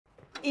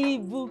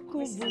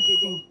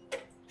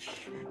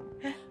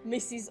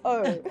Mrs.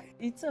 O.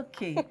 It's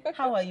okay.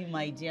 How are you,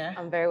 my dear?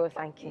 I'm very well,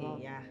 thank you.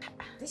 Yeah.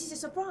 This is a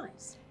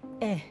surprise.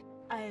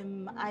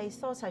 I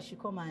thought I should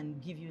come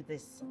and give you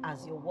this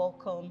as your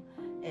welcome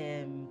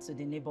to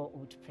the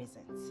neighborhood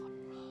present.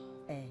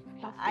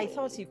 I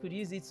thought you could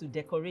use it to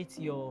decorate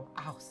your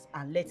house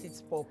and let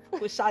it pop.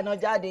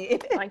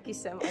 Thank you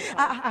so much.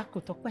 I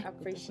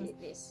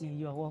appreciate this. Yeah,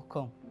 you are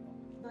welcome.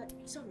 But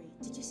sorry,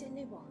 did you say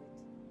neighborhood?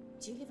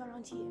 Do you live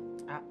around here?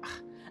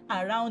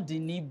 Around the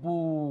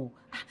Nibo.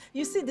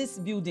 You see this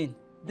building,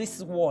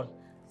 this wall?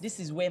 This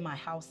is where my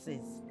house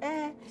is.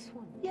 This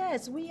one?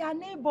 Yes, we are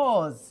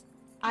neighbors.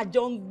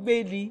 Ajong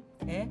Bailey.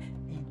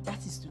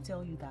 That is to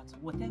tell you that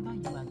whatever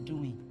you are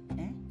doing,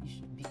 you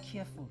should be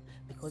careful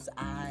because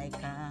I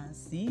can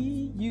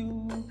see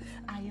you.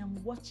 I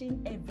am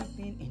watching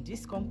everything in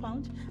this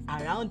compound,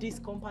 around this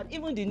compound,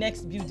 even the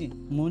next building.